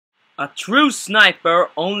A true sniper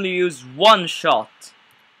only uses one shot.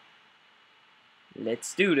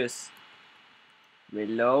 Let's do this.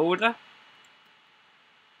 Reload.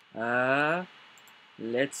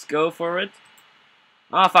 Let's go for it.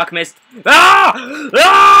 Ah, fuck, missed. Ah!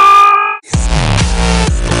 Ah!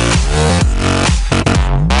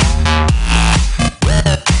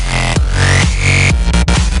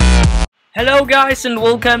 Hello guys and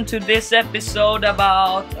welcome to this episode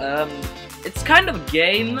about, it's kind of a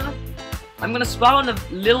game. I'm gonna spawn a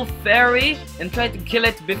little fairy and try to kill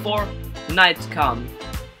it before night comes.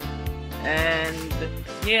 And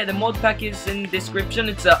yeah, the mod pack is in the description.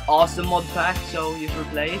 It's an awesome mod pack, so you should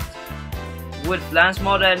play it. With Lance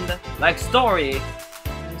mod and like story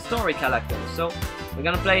characters. So we're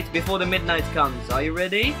gonna play it before the midnight comes. Are you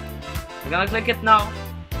ready? We're gonna click it now.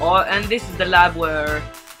 And this is the lab where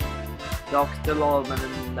Dr. Lawman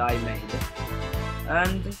and I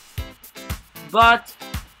made. But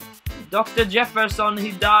Dr. Jefferson,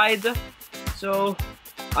 he died, so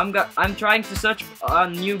I'm trying to search a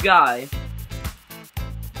new guy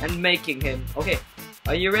and making him. Okay,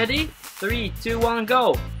 are you ready? 3, 2, 1,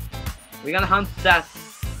 go! We're gonna hunt that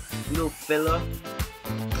little filler.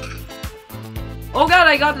 Oh god,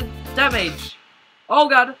 I got damage! Oh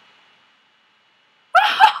god!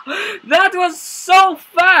 That was so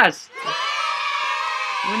fast!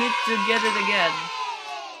 We need to get it again.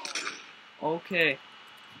 Okay.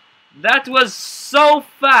 That was so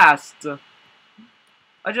fast!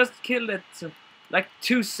 I just killed it like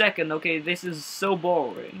 2 seconds. Okay, this is so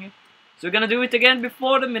boring. So we're gonna do it again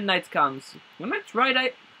before the midnight comes. When I tried,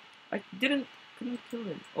 I couldn't kill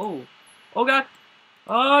him. Oh. Oh god!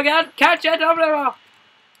 Oh god! Catch it! Oh,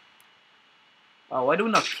 I do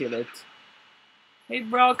not kill it. Hey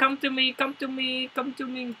bro, come to me, come to me, come to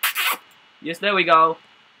me. Yes, there we go.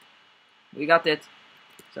 We got it.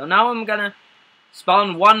 So now I'm gonna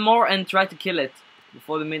spawn one more and try to kill it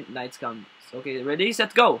before the midnight comes. Okay, ready,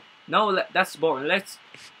 set, go. No, that's boring. Let's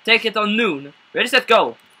take it on noon. Ready, set,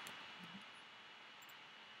 go.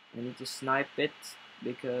 I need to snipe it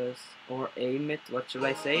because, or aim it, what should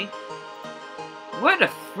I say? Where the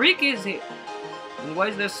freak is he? And why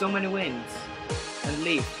is there so many winds and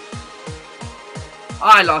leaves?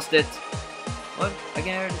 I lost it. What? I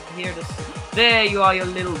can hear this. There you are, you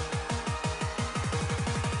little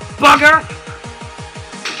bugger!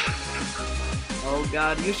 Oh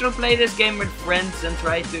god, you should play this game with friends and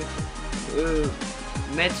try to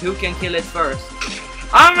met who can kill it first.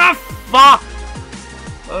 I'm a fuck!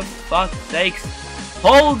 For fuck's sakes.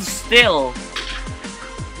 Hold still.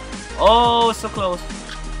 Oh, so close.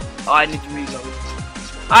 Oh, I need to reload.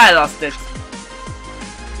 I lost it.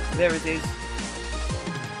 There it is.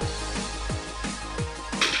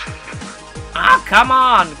 Ah, come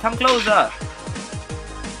on! Come closer!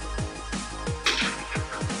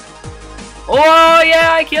 Oh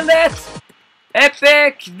yeah, I killed it!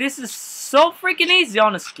 Epic! This is so freaking easy,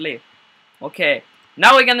 honestly. Okay,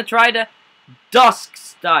 now we're gonna try the dusk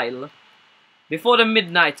style. Before the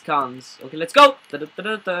midnight comes. Okay, let's go!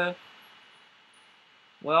 Da-da-da-da-da.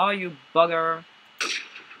 Where are you, bugger?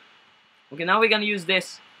 Okay, now we're gonna use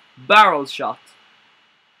this barrel shot.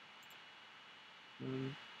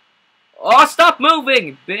 Oh, stop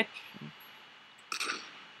moving, bitch!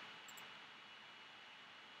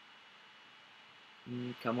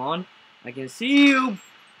 Come on, I can see you!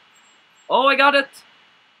 Oh, I got it!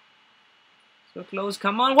 So close,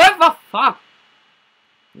 come on, what the fuck?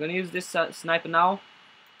 I'm gonna use this sniper now.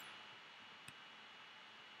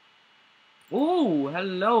 Ooh,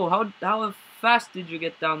 hello, how fast did you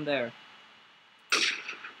get down there?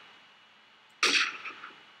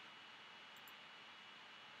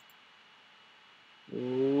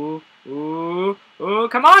 Ooh, ooh, ooh,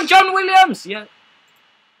 come on, John Williams! Yeah.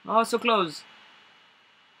 Oh, so close.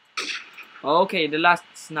 Okay, the last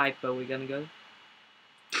sniper we're gonna go.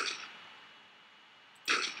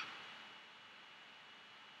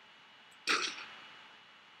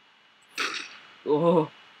 Oh.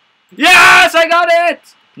 Yes, I got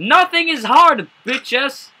it! Nothing is hard,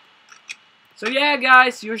 bitches! So yeah,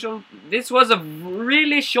 guys, this was a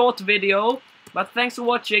really short video, but thanks for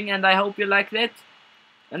watching and I hope you liked it.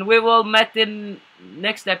 And we will meet in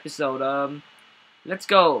next episode. Let's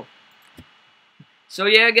go. So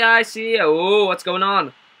yeah, guys, see ya. Oh, what's going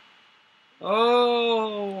on?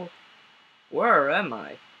 Oh, where am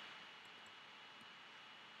I?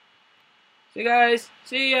 See you guys.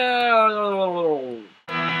 See ya.